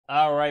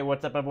All right,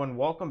 what's up, everyone?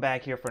 Welcome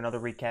back here for another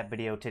recap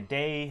video.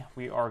 Today,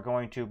 we are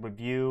going to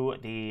review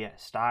the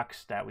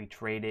stocks that we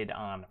traded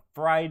on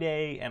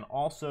Friday and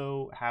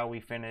also how we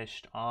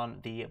finished on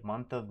the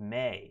month of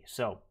May.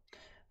 So,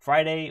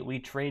 Friday, we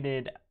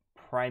traded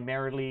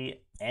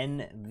primarily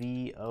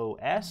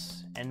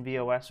NVOS.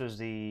 NVOS was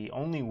the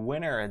only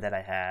winner that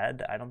I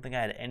had. I don't think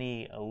I had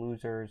any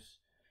losers.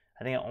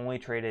 I think I only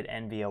traded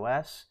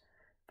NVOS,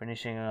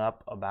 finishing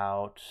up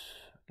about,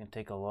 I can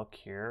take a look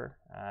here.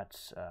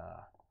 That's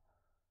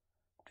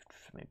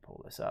let me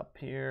pull this up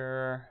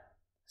here.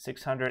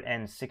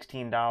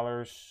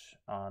 $616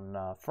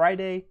 on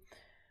Friday,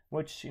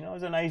 which,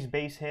 is a nice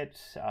base hit.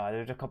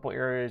 There's a couple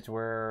areas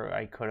where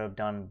I could have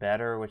done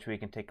better, which we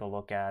can take a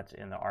look at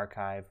in the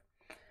archive.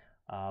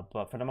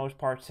 But for the most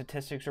part,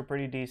 statistics are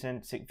pretty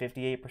decent.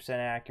 58%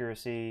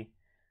 accuracy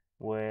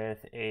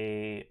with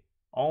a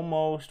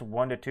almost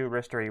 1 to 2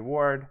 risk to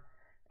reward.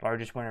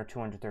 Largest winner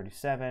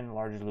 237,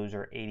 largest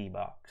loser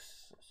 $80.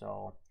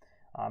 So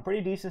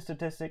pretty decent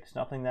statistics,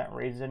 nothing that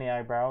raises any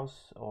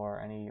eyebrows or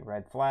any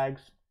red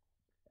flags.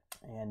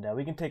 And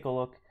we can take a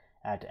look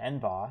at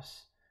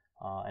NVOS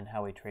and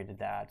how we traded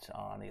that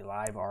on the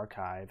live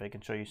archive. I can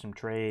show you some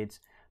trades,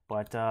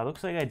 but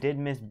looks like I did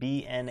miss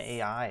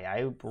BNAI.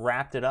 I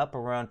wrapped it up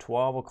around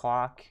 12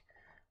 o'clock,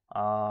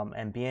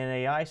 and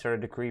BNAI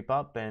started to creep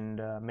up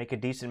and make a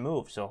decent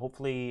move. So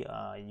hopefully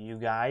you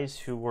guys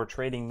who were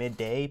trading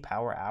midday,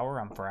 power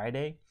hour on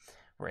Friday,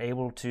 were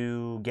able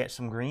to get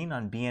some green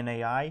on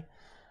BNAI.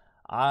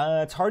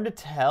 It's hard to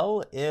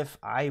tell if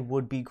I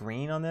would be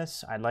green on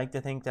this. I'd like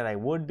to think that I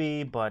would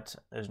be, but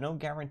there's no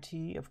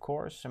guarantee, of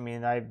course. I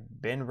mean,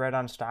 I've been red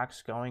on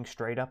stocks going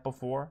straight up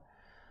before.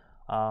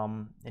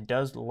 It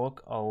does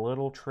look a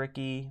little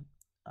tricky.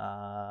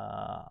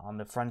 On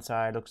the front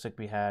side, looks like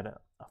we had a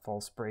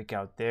false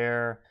breakout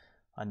there,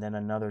 and then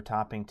another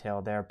topping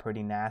tail there,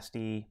 pretty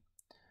nasty.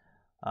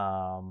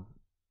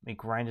 We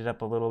grinded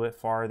up a little bit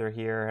farther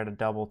here, had a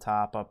double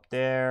top up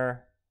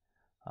there.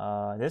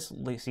 This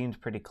seems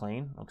pretty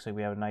clean. Looks like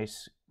we have a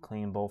nice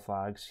clean bull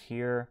flags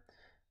here.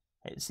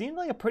 It seemed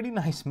like a pretty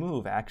nice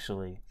move,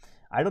 actually.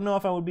 I don't know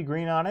if I would be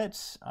green on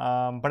it,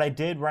 but I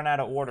did run out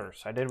of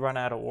orders.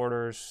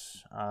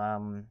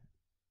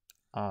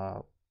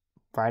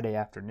 Friday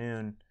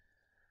afternoon.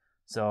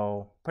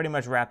 So pretty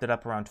much wrapped it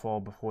up around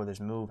 12 before this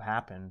move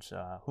happened.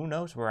 Who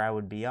knows where I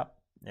would be up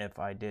if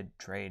I did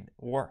trade.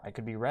 Or I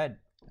could be red.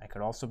 I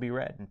could also be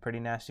red. And pretty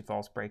nasty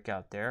false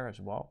breakout there as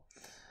well.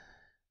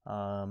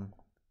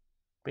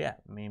 But yeah,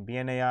 I mean,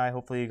 BNAI,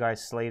 hopefully you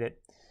guys slate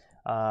it.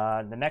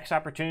 The next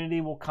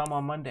opportunity will come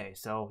on Monday.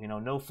 So,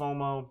 no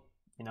FOMO.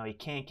 You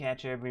can't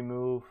catch every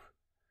move.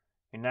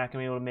 You're not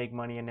going to be able to make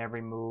money in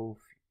every move.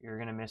 You're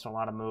going to miss a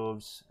lot of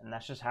moves. And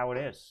that's just how it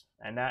is.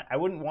 And that I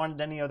wouldn't want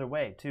it any other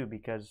way, too,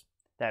 because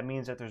that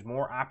means that there's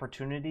more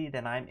opportunity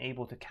than I'm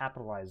able to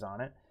capitalize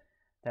on it.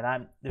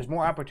 There's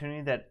more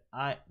opportunity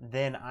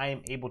than I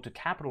am able to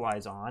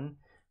capitalize on,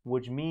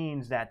 which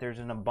means that there's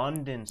an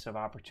abundance of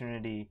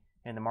opportunity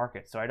in the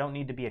market. So I don't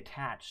need to be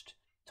attached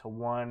to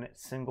one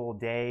single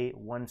day,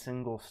 one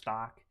single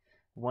stock,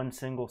 one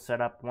single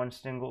setup, one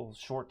single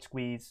short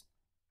squeeze.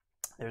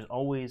 There's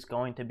always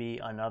going to be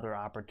another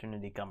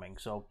opportunity coming.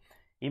 So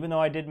even though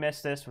I did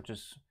miss this, which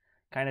is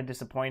kind of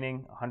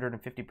disappointing,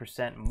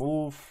 150%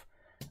 move,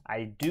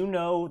 I do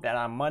know that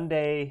on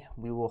Monday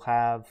we will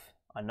have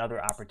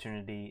another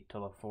opportunity to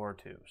look forward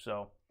to.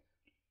 So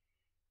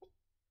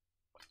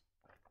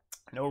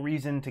no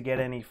reason to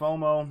get any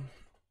FOMO.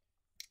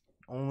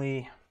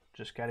 Only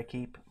just got to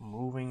keep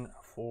moving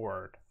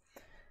forward.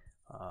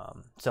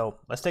 So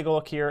let's take a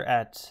look here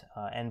at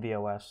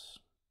NVOS.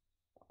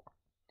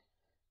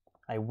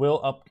 I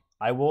will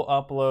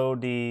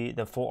upload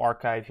the full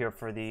archive here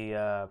for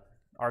the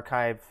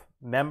archive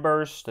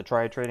members, the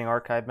Triad Trading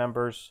archive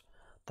members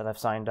that I've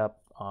signed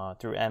up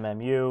through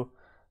MMU.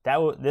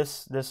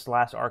 This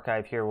last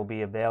archive here will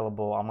be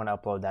available. I'm going to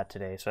upload that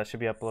today, so that should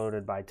be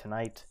uploaded by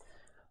tonight.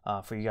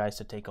 For you guys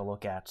to take a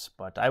look at,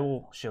 but I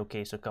will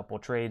showcase a couple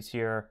trades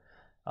here,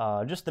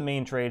 just the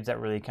main trades that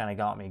really kind of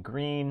got me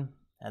green,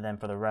 and then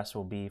for the rest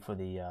will be for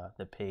the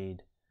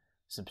paid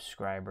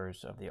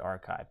subscribers of the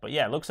archive. But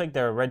yeah, it looks like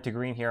the red to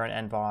green here on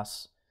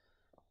NVOS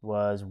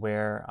was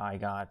where I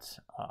got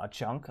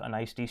a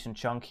nice decent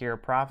chunk here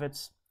of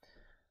profits.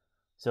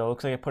 So it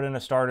looks like I put in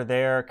a starter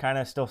there, kind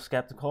of still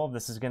skeptical if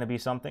this is going to be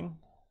something.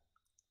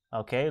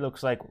 Okay,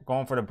 looks like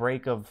going for the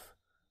break of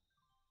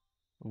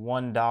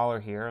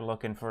 $1 here,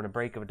 looking for the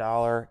break of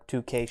 $1,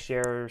 2K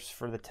shares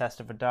for the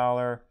test of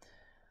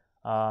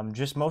 $1.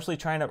 Just mostly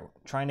trying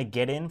to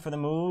get in for the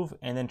move,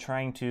 and then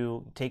trying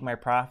to take my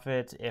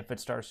profit if it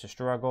starts to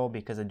struggle,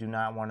 because I do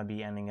not want to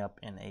be ending up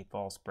in a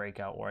false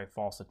breakout or a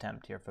false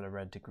attempt here for the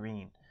red to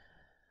green.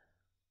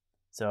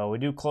 So we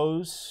do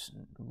close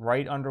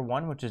right under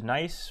 1, which is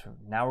nice.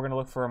 Now we're going to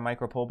look for a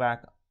micro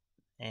pullback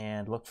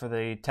and look for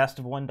the test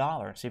of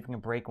 $1, see if we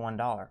can break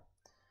 $1.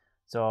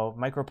 So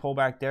micro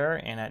pullback there,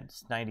 and at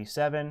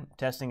 97,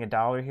 testing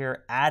 $1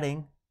 here,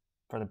 adding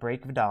for the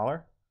break of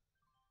 $1.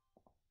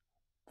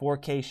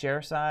 4K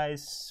share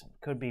size.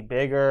 Could be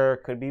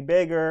bigger, could be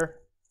bigger.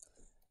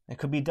 It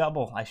could be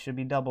double. I should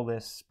be double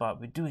this,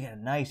 but we do get a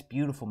nice,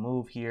 beautiful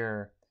move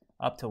here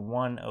up to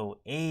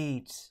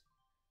 108.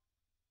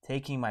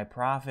 Taking my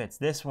profits.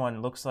 This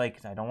one looks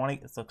like I don't want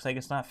to. It looks like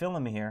it's not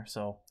filling me here.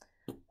 So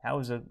that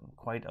was a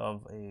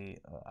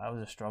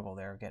struggle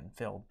there getting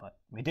filled, but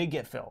we did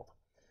get filled.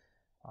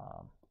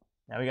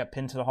 Now we got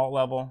pinned to the halt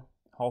level,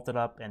 halted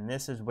up, and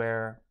this is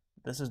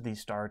the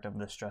start of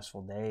the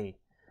stressful day.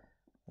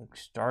 The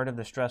start of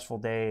the stressful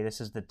day.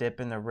 This is the dip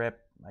and the rip.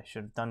 I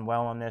should have done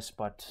well on this,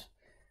 but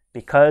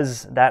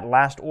because that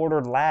last order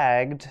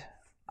lagged,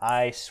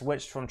 I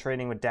switched from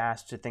trading with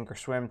DAS to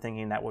Thinkorswim,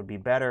 thinking that would be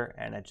better,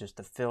 and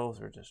the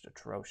fills were just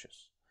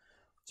atrocious.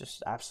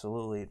 Just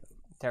absolutely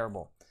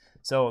terrible.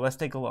 So let's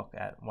take a look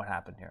at what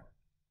happened here.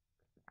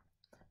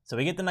 So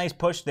we get the nice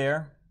push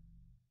there.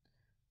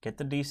 Get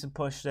the decent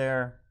push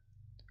there.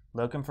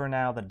 Looking for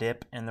now the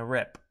dip and the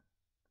rip.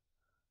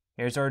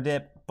 Here's our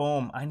dip.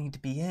 Boom. I need to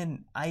be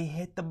in. I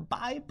hit the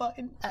buy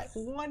button at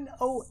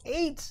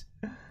 108.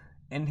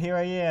 And here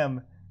I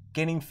am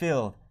getting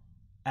filled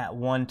at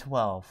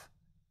 112.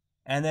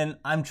 And then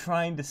I'm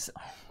trying to...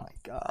 Oh my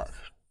God.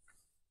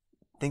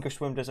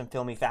 Thinkorswim doesn't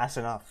fill me fast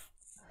enough.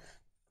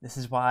 This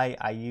is why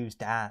I use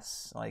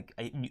DAS. Like,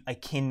 I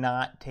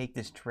cannot take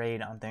this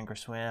trade on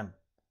Thinkorswim.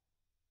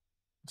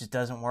 It just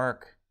doesn't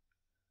work.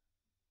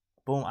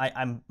 Boom,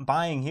 I'm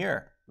buying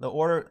here. The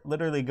order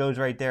literally goes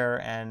right there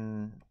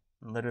and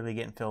literally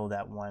getting filled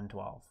at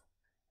 112.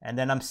 And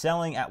then I'm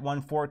selling at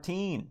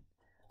 114.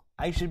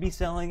 I should be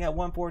selling at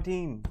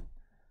 114.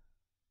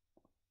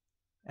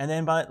 And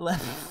then by...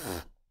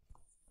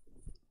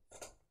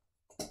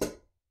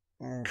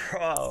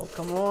 Bro,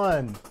 come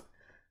on.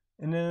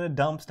 And then it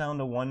dumps down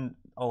to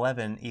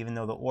 111, even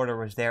though the order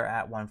was there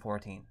at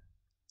 114.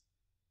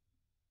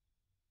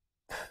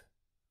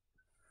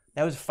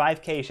 That was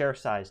 5K share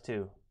size,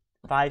 too.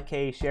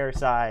 5K share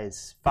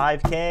size.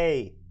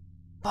 5K.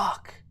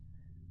 Fuck.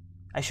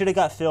 I should have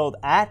got filled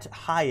at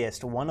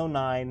highest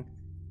 109,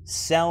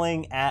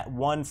 selling at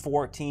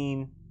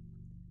 114.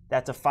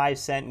 That's a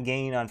 5-cent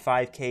gain on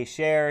 5K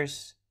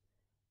shares.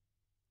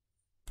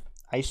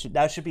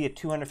 That should be a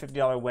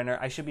 $250 winner.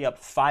 I should be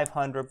up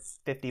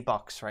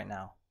 $550 right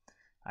now.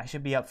 I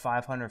should be up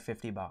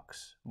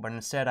 $550. But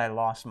instead I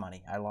lost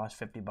money. I lost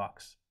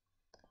 $50.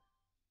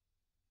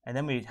 And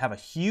then we have a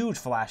huge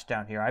flash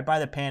down here. I buy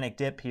the panic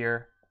dip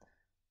here.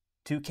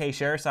 2K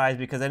share size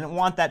because I didn't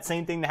want that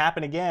same thing to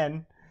happen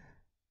again.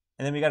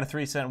 And then we got a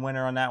 3-cent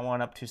winner on that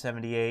one, up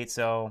 278.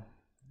 So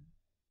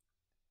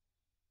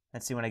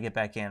let's see when I get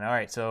back in. All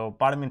right, so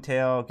bottom and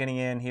tail, getting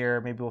in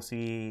here. Maybe we'll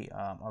see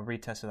a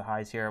retest of the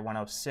highs here at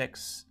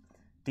 106.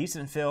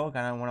 Decent fill,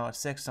 got on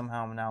 106.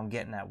 Somehow now I'm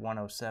getting at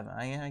 107.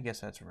 I guess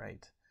that's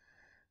right.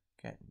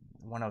 Okay,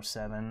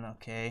 107,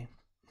 okay.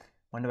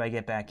 When do I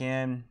get back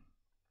in?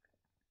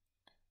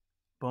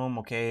 Boom,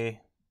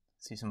 okay.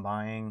 See some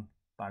buying,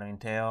 bottom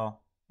and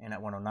tail, in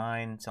at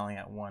 109, selling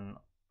at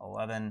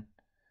 111.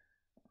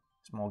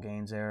 Small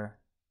gains there,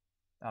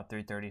 up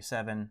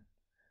 337.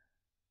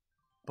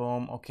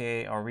 Boom,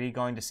 okay, are we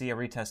going to see a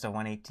retest of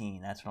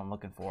 118? That's what I'm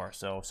looking for.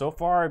 So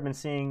far I've been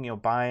seeing,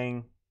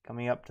 buying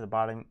coming up to the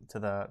bottom,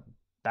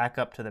 back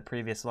up to the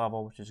previous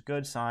level, which is a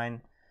good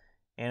sign.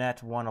 In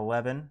at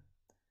 111.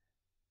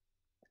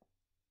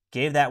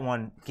 Gave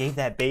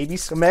that baby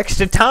some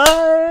extra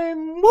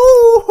time.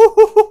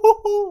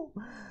 Woo!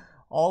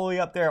 All the way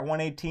up there at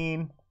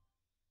 118.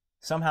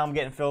 Somehow I'm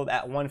getting filled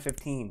at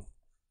 115.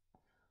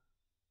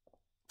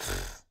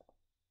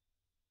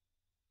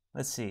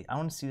 Let's see. I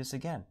want to see this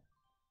again.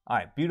 All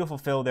right, beautiful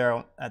fill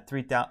there at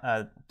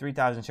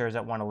 3,000 shares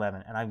at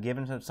 111, and I've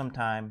given it some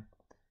time.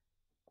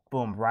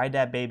 Boom, ride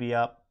that baby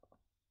up,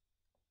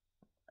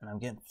 and I'm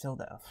getting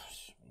filled out.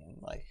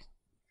 Like,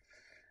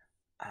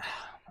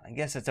 I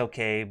guess it's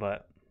okay,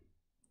 but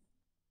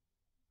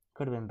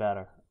could have been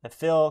better. The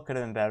fill could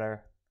have been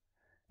better.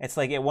 It's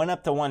like it went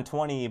up to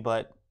 120,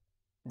 but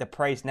the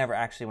price never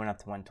actually went up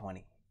to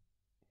 120.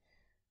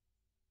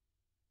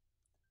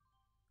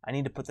 I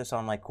need to put this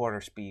on like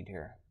quarter speed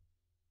here.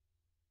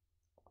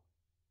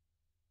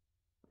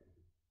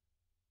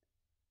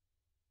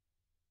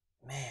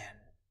 Man,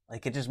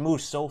 like it just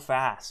moves so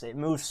fast. It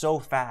moves so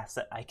fast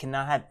that I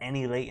cannot have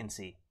any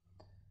latency.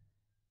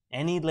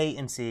 Any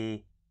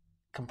latency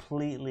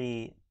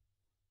completely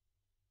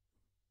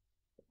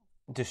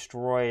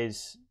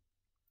destroys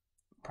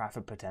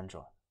profit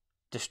potential.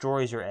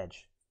 Destroys your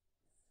edge.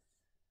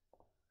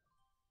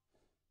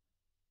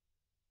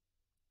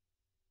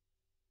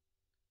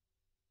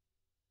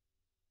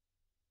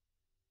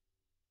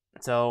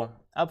 So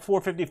up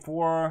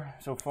 454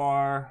 so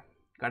far.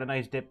 Got a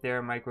nice dip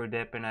there, micro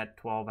dip in at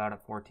 12 out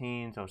of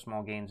 14, so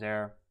small gains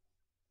there.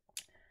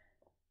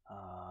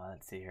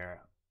 Let's see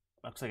here.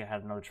 Looks like I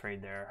had another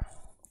trade there.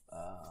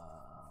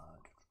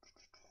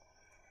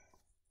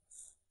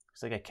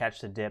 Looks like I catch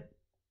the dip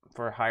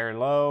for a higher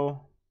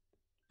low.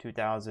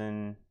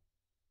 2000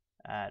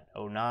 at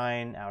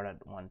 09, out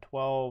at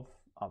 112,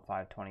 up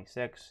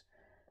 526.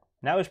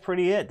 And that was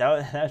pretty it.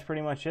 That was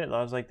pretty much it.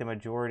 That was like the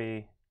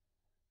majority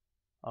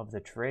of the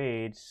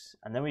trades.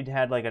 And then we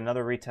had like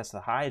another retest of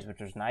the highs, which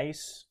was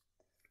nice.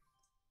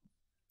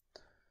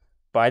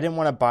 But I didn't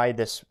want to buy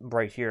this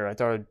right here. I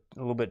thought it was a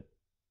little bit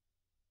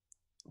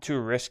too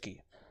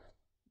risky.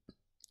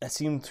 It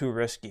seemed too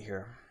risky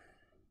here.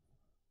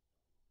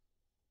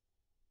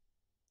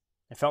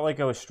 It felt like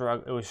it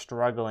was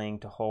struggling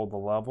to hold the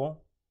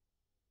level.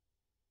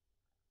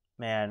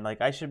 Man,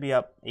 like I should be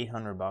up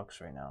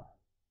 $800 right now.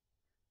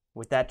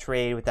 With that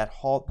trade, with that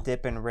halt,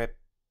 dip, and rip,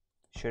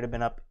 should have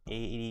been up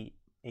 $800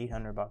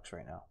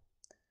 right now.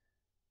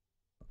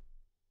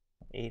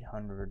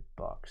 $800,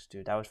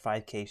 dude. That was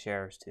 5K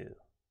shares too.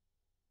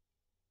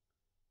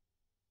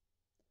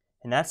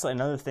 And that's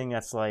another thing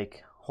that's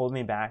like holding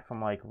me back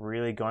from like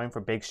really going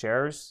for big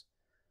shares,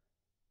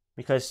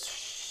 because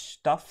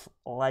stuff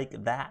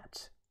like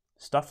that,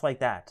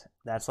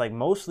 that's like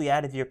mostly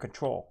out of your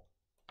control.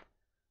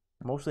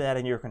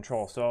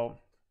 So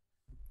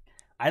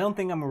I don't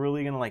think I'm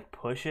really gonna like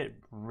push it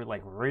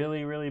like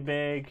really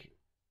big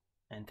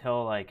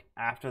until like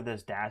after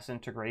this DAS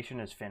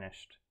integration is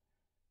finished,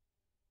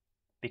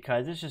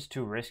 because it's just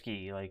too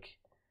risky. Like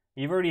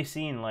you've already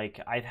seen, like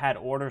I've had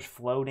orders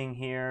floating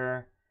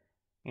here.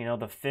 You know,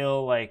 the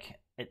fill, like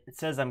it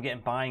says I'm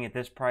getting buying at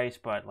this price,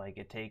 but like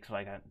it takes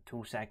like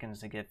 2 seconds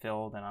to get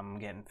filled, and I'm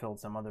getting filled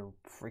some other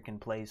freaking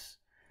place.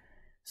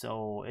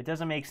 So it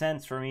doesn't make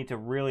sense for me to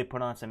really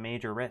put on some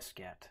major risk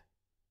yet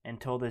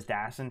until this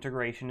DAS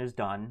integration is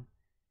done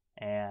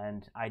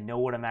and I know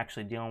what I'm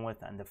actually dealing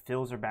with and the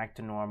fills are back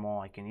to normal.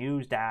 I can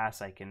use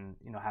DAS. I can,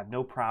 you know, have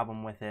no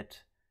problem with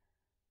it.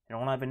 I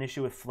don't have an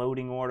issue with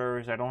floating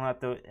orders. I don't have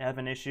to have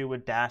an issue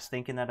with DAS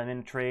thinking that I'm in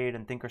a trade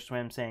and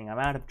Thinkorswim saying I'm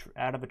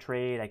out of a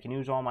trade. I can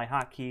use all my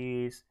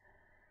hotkeys.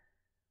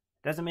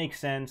 It doesn't make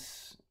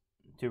sense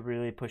to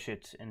really push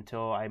it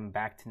until I'm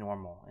back to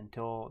normal,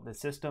 until the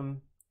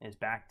system is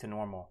back to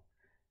normal.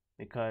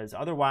 Because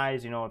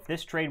otherwise, you know, if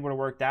this trade would have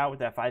worked out with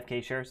that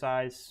 5K share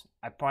size,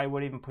 I probably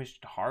would have even pushed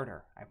it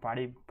harder. I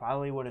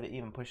probably would have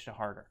even pushed it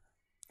harder.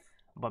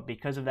 But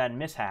because of that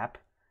mishap,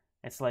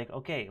 it's like,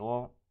 okay,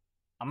 well,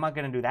 I'm not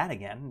going to do that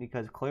again,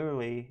 because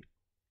clearly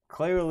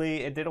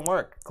it didn't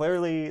work.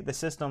 Clearly the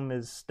system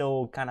is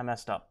still kind of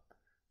messed up.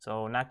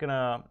 So not going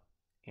to,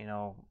 you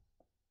know,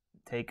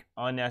 take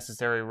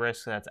unnecessary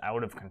risks that's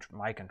out of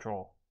my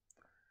control.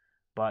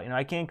 But, you know,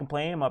 I can't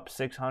complain. I'm up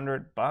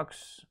 $600.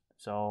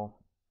 So,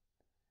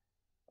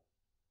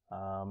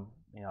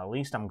 you know, at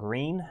least I'm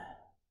green.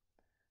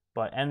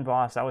 But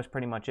NVOS, that was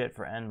pretty much it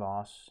for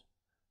NVOS.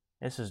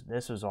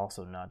 This was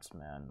also nuts,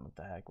 man. What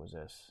the heck was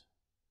this?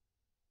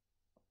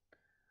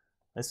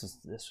 This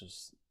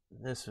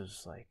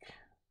was like,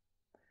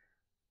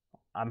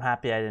 I'm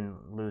happy I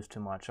didn't lose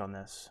too much on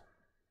this.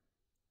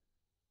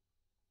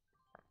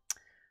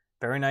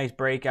 Very nice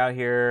breakout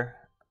here.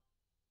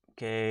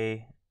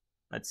 Okay,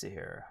 let's see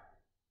here.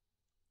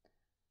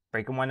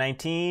 Breaking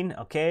 119.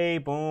 Okay,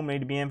 boom. Need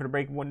to be in for the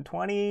break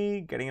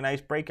 120. Getting a nice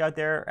breakout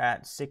there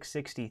at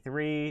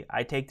 663.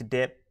 I take the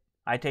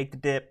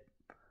dip.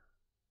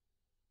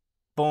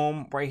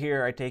 Boom, right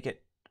here. I take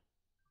it.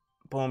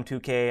 Boom,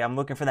 2K. I'm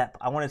looking for that.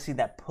 I want to see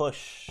that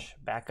push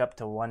back up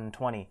to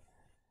 120.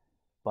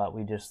 But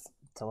we just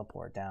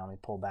teleport down. We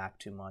pull back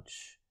too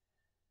much.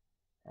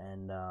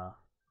 And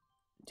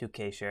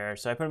 2K share.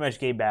 So I pretty much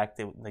gave back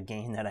the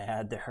gain that I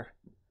had there.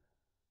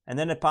 And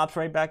then it pops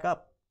right back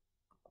up.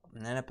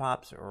 And then it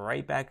pops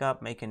right back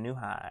up, making new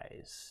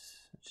highs.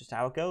 It's just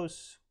how it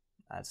goes.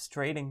 That's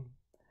trading.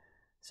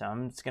 So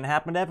it's going to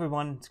happen to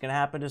everyone. It's going to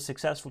happen to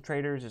successful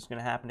traders. It's going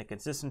to happen to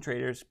consistent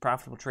traders,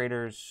 profitable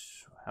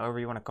traders, however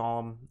you want to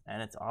call them.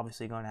 And it's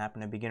obviously going to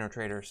happen to beginner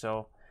traders.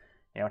 So,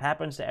 you know, it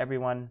happens to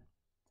everyone.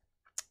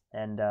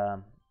 And,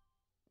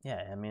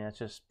 yeah, I mean, it's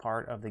just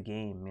part of the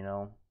game, you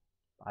know.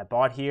 I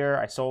bought here,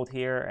 I sold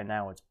here, and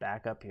now it's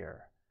back up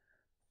here.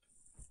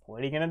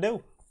 What are you going to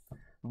do?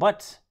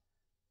 But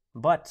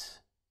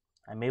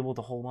I'm able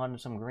to hold on to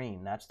some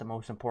green. That's the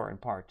most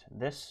important part.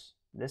 This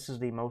is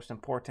the most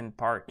important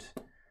part,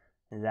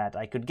 is that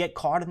I could get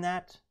caught in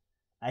that.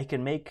 I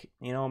can make,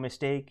 you know, a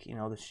mistake. You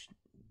know, this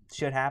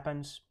shit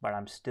happens, but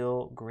I'm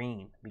still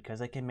green because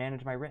I can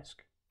manage my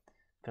risk.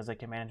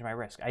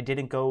 I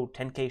didn't go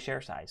 10K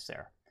share size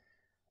there.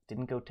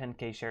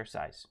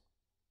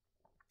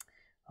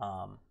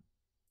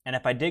 And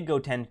if I did go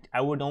 10,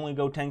 I would only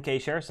go 10K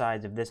share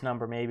size if this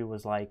number maybe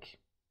was like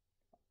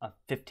a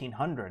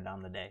 1,500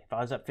 on the day. If I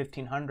was at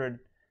 1,500,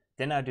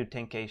 then I'd do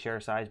 10K share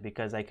size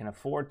because I can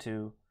afford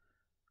to,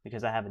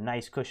 because I have a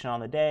nice cushion on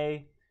the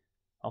day.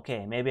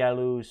 Okay, maybe I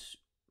lose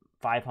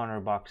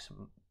 $500.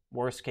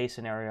 Worst case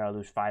scenario, I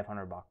lose $500.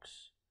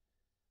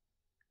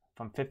 If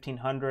I'm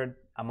 1,500,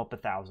 I'm up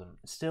 1,000.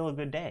 It's still a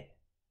good day.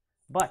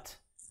 But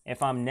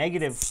if I'm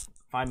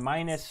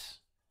minus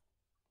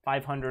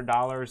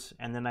 $500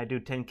 and then I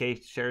do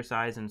 10K share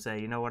size and say,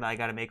 you know what, I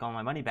got to make all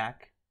my money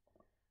back,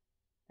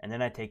 and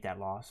then I take that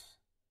loss,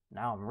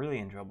 now I'm really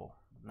in trouble.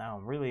 Now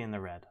I'm really in the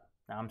red.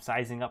 Now I'm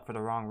sizing up for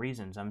the wrong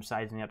reasons. I'm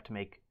sizing up to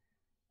make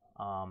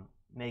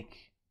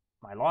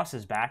my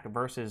losses back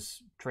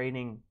versus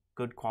trading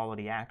good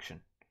quality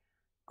action,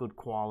 good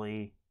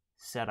quality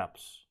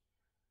setups.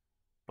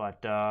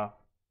 But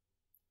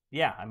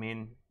yeah, I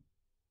mean,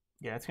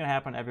 yeah, it's gonna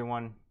happen to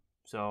everyone.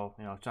 So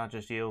it's not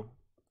just you.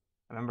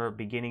 I remember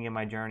beginning in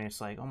my journey,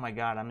 it's like, oh my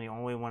God, I'm the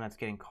only one that's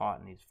getting caught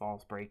in these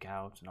false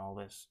breakouts and all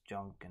this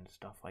junk and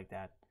stuff like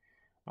that.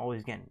 I'm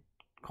always getting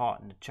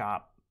caught in the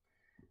chop.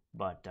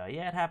 But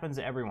yeah, it happens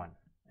to everyone.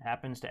 It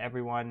happens to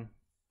everyone.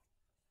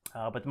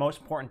 But the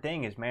most important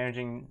thing is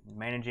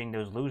managing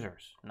those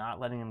losers, not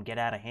letting them get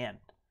out of hand,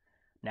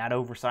 not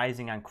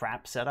oversizing on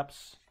crap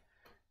setups,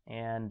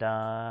 and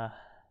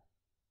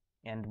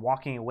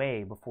walking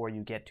away before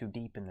you get too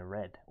deep in the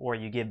red or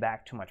you give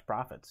back too much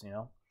profits.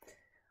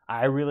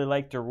 I really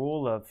like the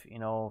rule of,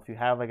 if you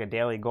have like a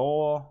daily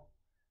goal,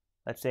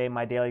 let's say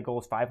my daily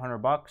goal is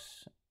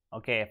 $500.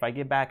 Okay, if I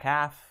give back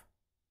half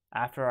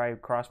after I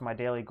cross my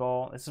daily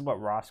goal, this is what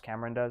Ross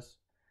Cameron does.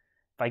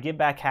 If I give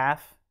back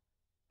half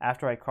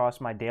after I cross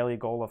my daily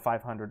goal of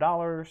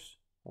 $500,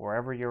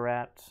 wherever you're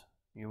at,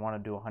 you want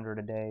to do 100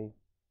 a day,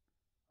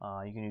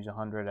 you can use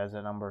 100 as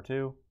a number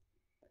too.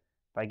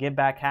 If I give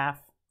back half,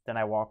 then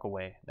I walk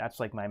away. That's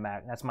like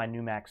that's my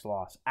new max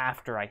loss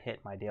after I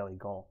hit my daily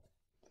goal.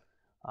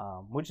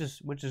 Which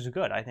is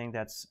good. I think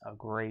that's a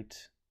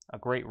great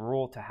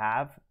rule to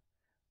have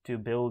to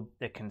build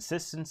the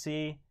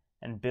consistency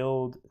and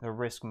build the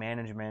risk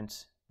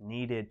management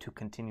needed to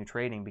continue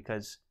trading,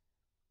 because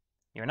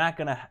you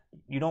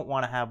don't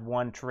want to have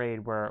one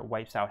trade where it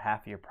wipes out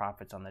half of your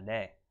profits on the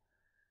day.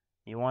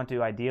 You want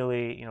to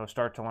ideally,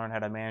 start to learn how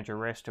to manage your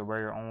risk to where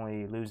you're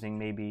only losing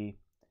maybe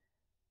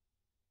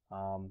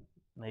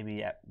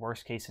at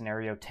worst case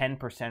scenario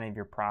 10% of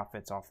your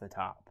profits off the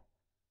top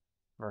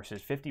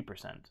versus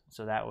 50%.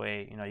 So that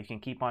way, you can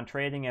keep on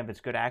trading. If it's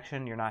good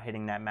action, you're not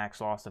hitting that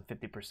max loss of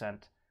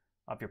 50%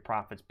 of your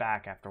profits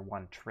back after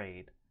one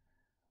trade.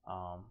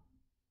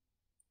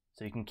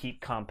 So you can keep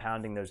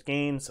compounding those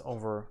gains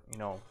over,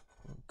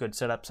 good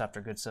setups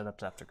after good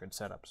setups after good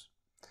setups.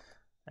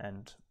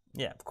 And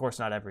yeah, of course,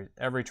 not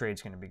every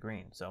trade's going to be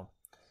green. So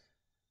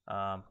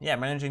yeah,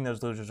 managing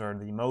those losers are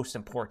the most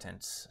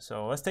important.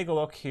 So let's take a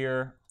look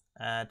here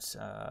at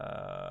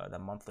the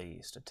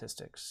monthly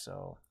statistics.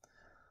 So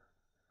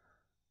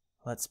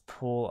let's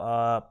pull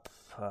up,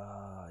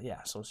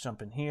 yeah, so let's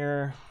jump in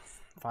here,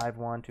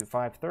 5/1 to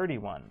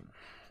 5/31.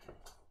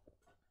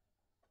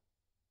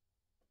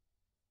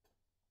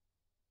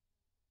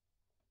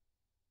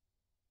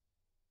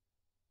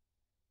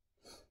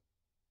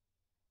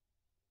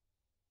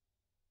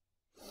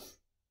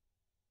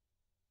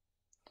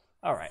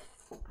 All right.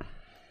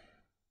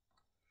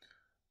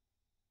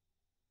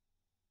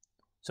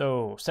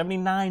 So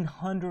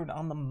 7,900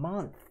 on the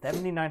month.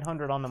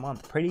 7,900 on the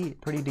month. Pretty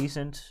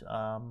decent.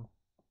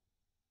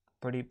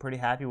 Pretty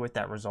happy with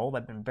that result.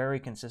 I've been very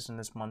consistent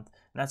this month,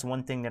 and that's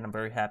one thing that I'm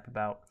very happy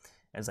about.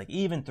 Is like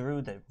even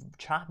through the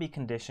choppy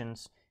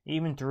conditions,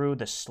 even through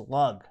the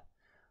slug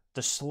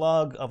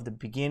of the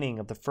beginning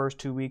of the first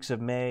 2 weeks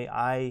of May,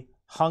 I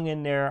hung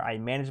in there. I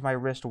managed my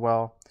risk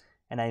well,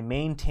 and I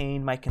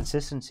maintained my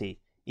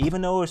consistency.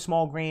 Even though it was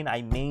small green,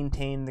 I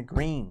maintained the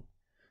green.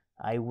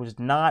 I was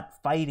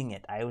not fighting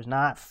it. I was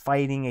not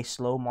fighting a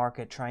slow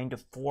market, trying to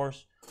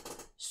force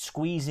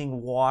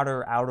squeezing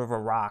water out of a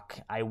rock.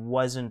 I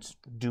wasn't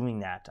doing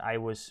that. I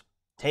was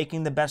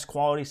taking the best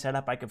quality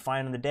setup I could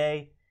find in the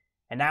day,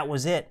 and that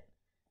was it.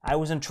 I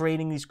wasn't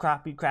trading these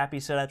crappy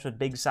setups with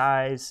big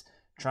size,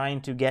 trying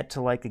to get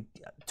to like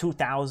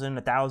 2,000,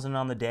 1,000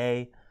 on the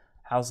day.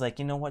 I was like,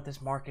 you know what? This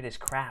market is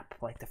crap.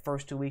 Like the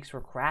first 2 weeks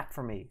were crap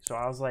for me. So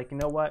I was like, you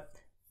know what?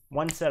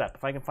 One setup.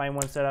 If I can find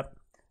one setup,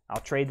 I'll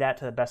trade that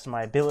to the best of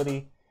my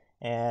ability.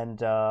 And,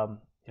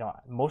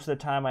 most of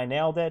the time I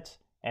nailed it,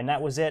 and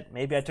that was it.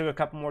 Maybe I took a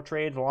couple more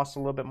trades, lost a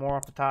little bit more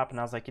off the top, and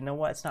I was like, you know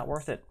what? It's not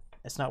worth it.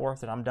 It's not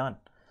worth it. I'm done.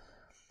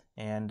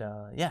 And,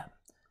 yeah.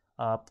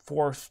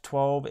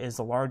 412 is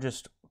the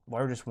largest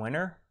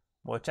winner,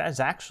 which is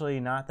actually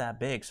not that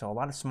big. So a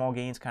lot of small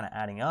gains kind of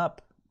adding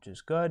up, which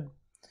is good.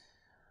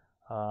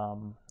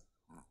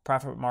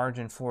 Profit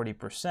margin 40%,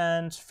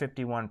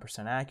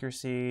 51%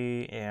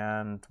 accuracy,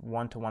 and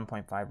 1 to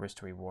 1.5 risk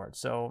to reward.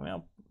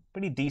 So,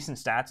 pretty decent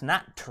stats.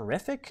 Not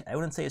terrific. I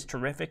wouldn't say it's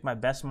terrific. My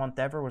best month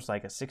ever was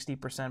like a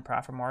 60%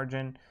 profit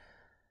margin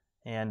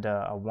and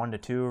a 1 to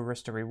 2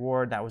 risk to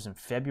reward. That was in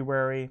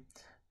February.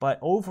 But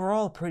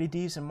overall, a pretty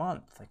decent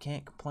month. I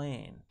can't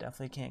complain.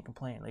 Definitely can't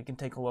complain. You can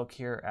take a look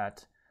here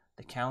at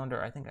the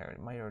calendar. I think I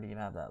might already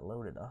have that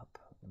loaded up.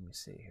 Let me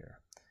see here.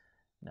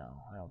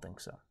 No, I don't think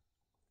so.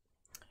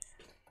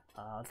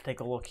 Let's take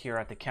a look here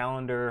at the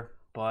calendar.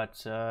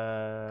 But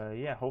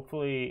yeah,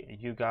 hopefully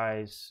you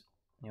guys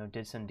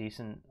got some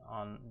decent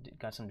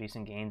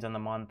gains on the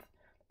month.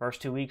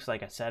 First 2 weeks,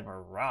 like I said,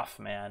 were rough,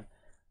 man.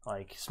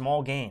 Like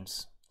small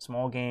gains,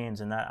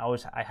 and that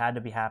I had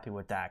to be happy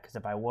with that, because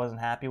if I wasn't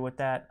happy with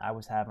that, I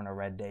was having a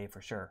red day for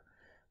sure.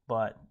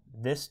 But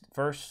this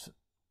first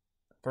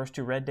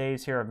 2 red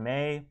days here of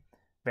May,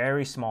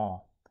 very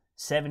small,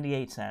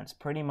 78 cents,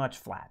 pretty much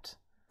flat.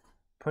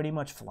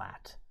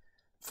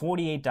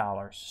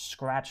 $48,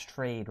 scratch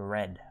trade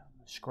red,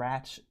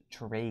 scratch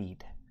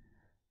trade.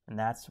 And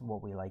that's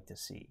what we like to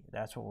see.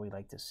 That's what we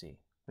like to see.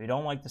 We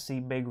don't like to see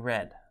big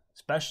red,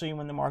 especially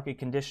when the market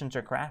conditions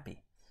are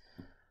crappy.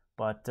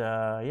 But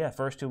yeah,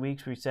 first 2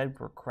 weeks we said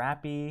were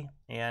crappy,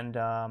 and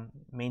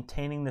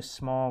maintaining the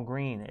small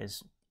green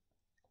is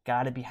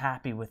got to be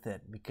happy with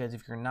it, because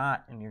if you're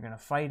not and you're going to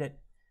fight it,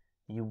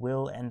 you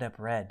will end up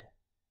red.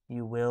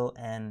 You will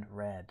end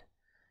red.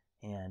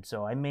 And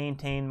so I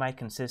maintained my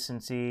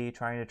consistency,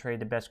 trying to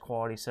trade the best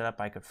quality setup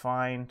I could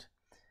find.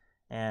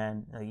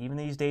 And even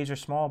these days are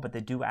small, but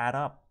they do add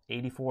up.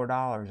 $84,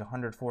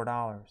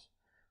 $104,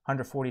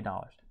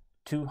 $140,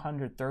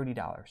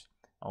 $230.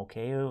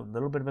 Okay, a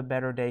little bit of a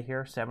better day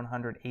here,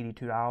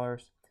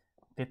 $782,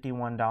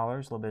 $51, a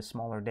little bit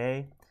smaller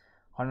day,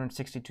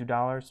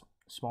 $162,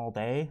 small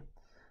day.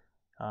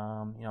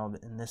 You know,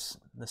 in this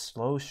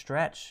slow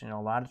stretch, you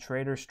know, a lot of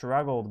traders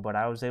struggled, but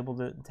I was able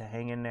to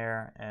hang in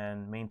there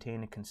and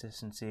maintain the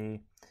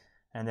consistency.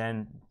 And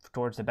then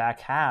towards the back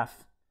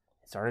half,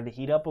 it started to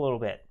heat up a little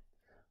bit.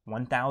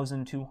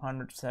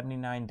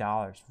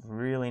 $1,279.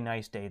 Really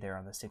nice day there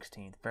on the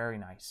 16th. Very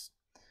nice.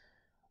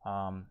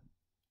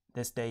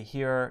 This day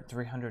here,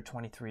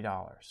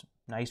 $323.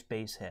 Nice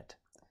base hit.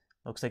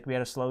 Looks like we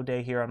had a slow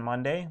day here on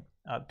Monday,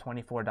 up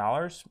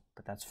 $24,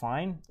 but that's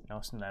fine. You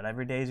know, so not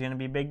every day is going to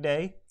be a big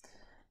day.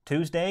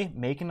 Tuesday,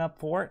 making up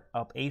for it,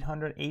 up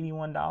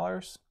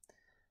 $881.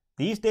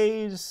 These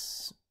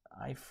days,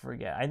 I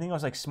forget. I think it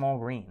was like small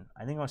green.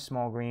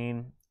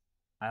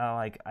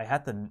 I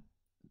had to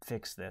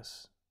fix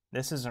this.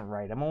 This isn't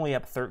right. I'm only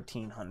up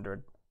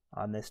 1,300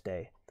 on this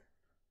day.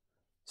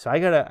 So I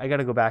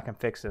gotta go back and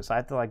fix this. I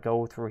have to like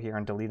go through here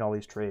and delete all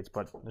these trades,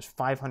 but there's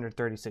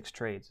 536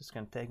 trades. It's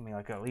gonna take me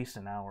like at least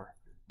an hour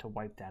to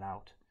wipe that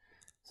out.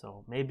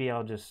 So maybe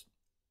I'll just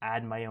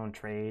add my own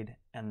trade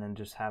and then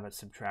just have it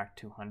subtract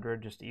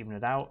 200 just to even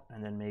it out,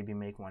 and then maybe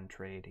make one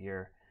trade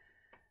here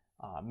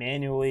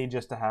manually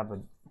just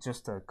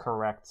to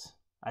correct.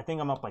 I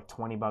think I'm up like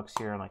 20 bucks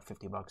here and like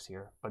 50 bucks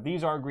here, but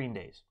these are green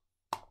days.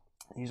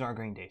 These are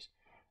green days.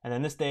 And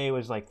then this day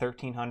was like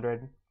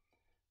 1,300.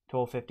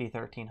 1250,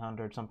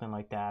 1300, something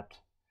like that,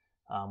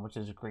 which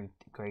is a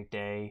great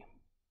day.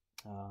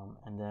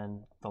 And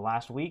then the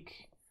last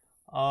week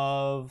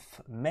of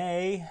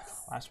May,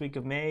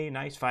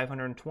 nice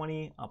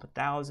 520, up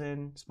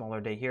 1,000,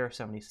 smaller day here,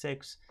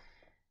 76,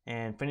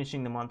 and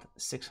finishing the month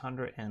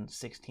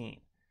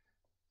 616.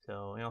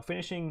 So, you know,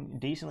 finishing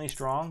decently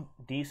strong,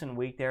 decent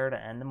week there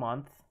to end the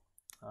month.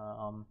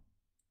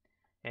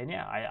 And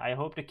yeah, I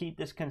hope to keep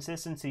this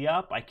consistency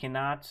up. I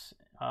cannot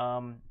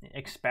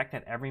expect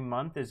that every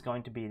month is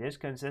going to be this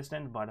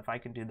consistent, but if I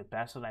can do the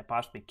best that I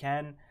possibly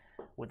can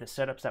with the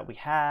setups that we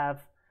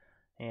have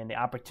and the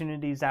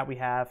opportunities that we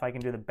have, if I can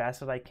do the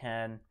best that I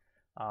can,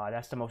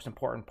 that's the most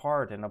important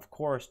part. And of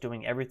course,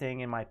 doing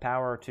everything in my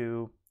power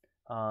to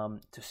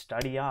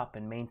study up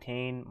and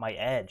maintain my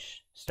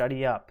edge,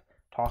 study up,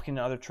 talking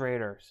to other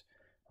traders,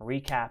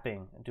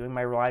 recapping, doing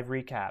my live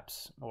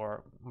recaps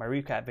or my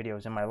recap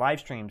videos and my live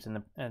streams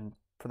and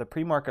for the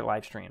pre-market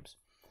live streams,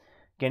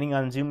 getting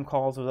on Zoom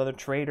calls with other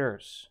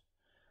traders,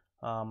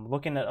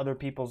 looking at other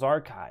people's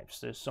archives.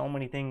 There's so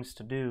many things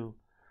to do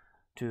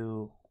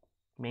to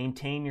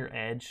maintain your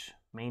edge,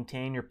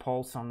 maintain your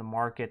pulse on the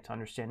market,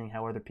 understanding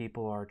how other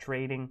people are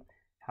trading,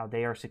 how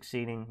they are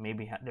succeeding.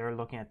 Maybe they're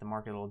looking at the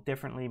market a little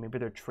differently. Maybe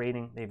they're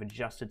trading, they've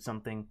adjusted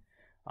something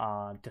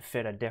to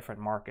fit a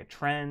different market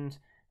trend.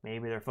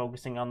 Maybe they're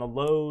focusing on the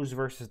lows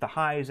versus the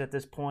highs at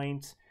this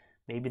point.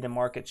 Maybe the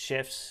market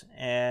shifts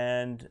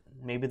and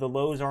maybe the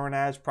lows aren't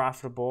as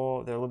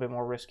profitable. They're a little bit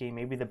more risky.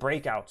 Maybe the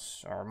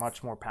breakouts are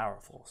much more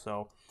powerful.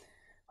 So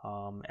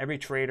every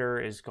trader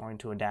is going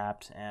to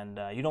adapt, and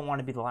you don't want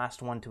to be the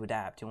last one to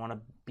adapt. You want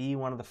to be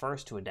one of the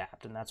first to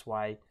adapt, and that's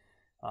why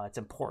it's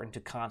important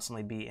to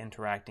constantly be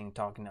interacting,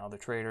 talking to other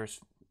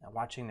traders,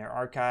 watching their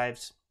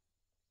archives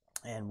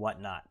and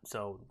whatnot.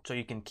 So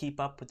you can keep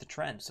up with the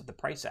trends of the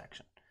price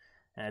action,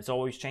 and it's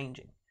always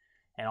changing.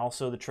 And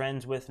also the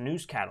trends with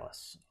news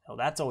catalysts,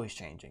 that's always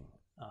changing.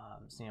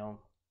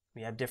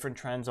 We have different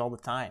trends all the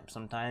time.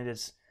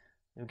 Sometimes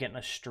we're getting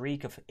a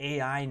streak of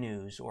AI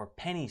news or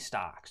penny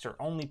stocks or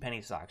only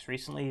penny stocks.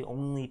 Recently,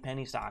 only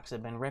penny stocks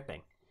have been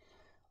ripping,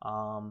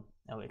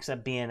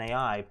 except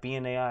BNAI.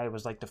 BNAI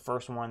was like the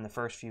first one,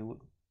 first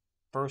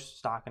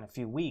stock in a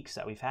few weeks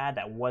that we've had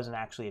that wasn't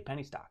actually a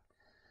penny stock.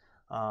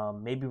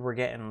 Maybe we're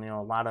getting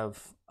a lot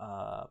of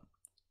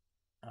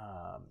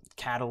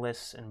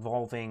catalysts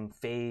involving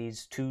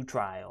phase 2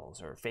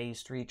 trials or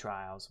phase 3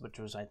 trials, which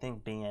was, I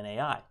think,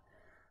 BNAI.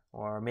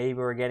 Or maybe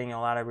we're getting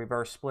a lot of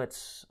reverse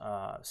splits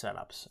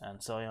setups.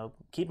 And so,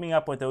 keeping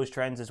up with those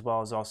trends as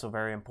well is also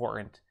very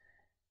important.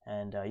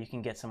 And you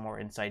can get some more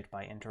insight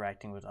by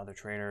interacting with other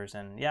traders.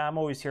 And yeah, I'm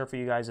always here for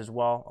you guys as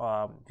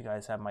well. If you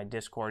guys have my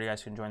Discord, you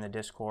guys can join the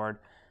Discord.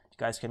 You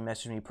guys can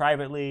message me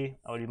privately.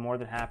 I would be more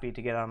than happy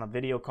to get on a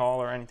video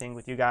call or anything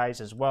with you guys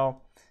as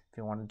well. If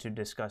you wanted to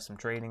discuss some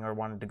trading or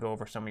wanted to go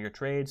over some of your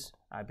trades,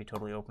 I'd be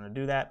totally open to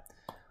do that.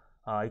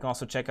 You can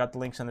also check out the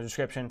links in the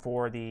description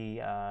for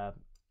the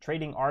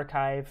trading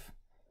archive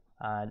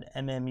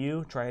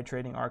MMU, Triad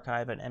Trading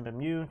Archive at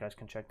MMU. You guys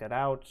can check that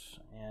out.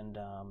 And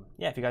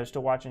yeah, if you guys are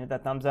still watching, hit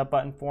that thumbs up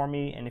button for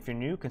me. And if you're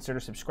new, consider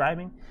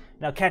subscribing.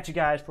 And I'll catch you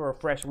guys for a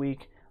fresh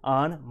week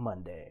on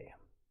Monday.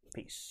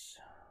 Peace.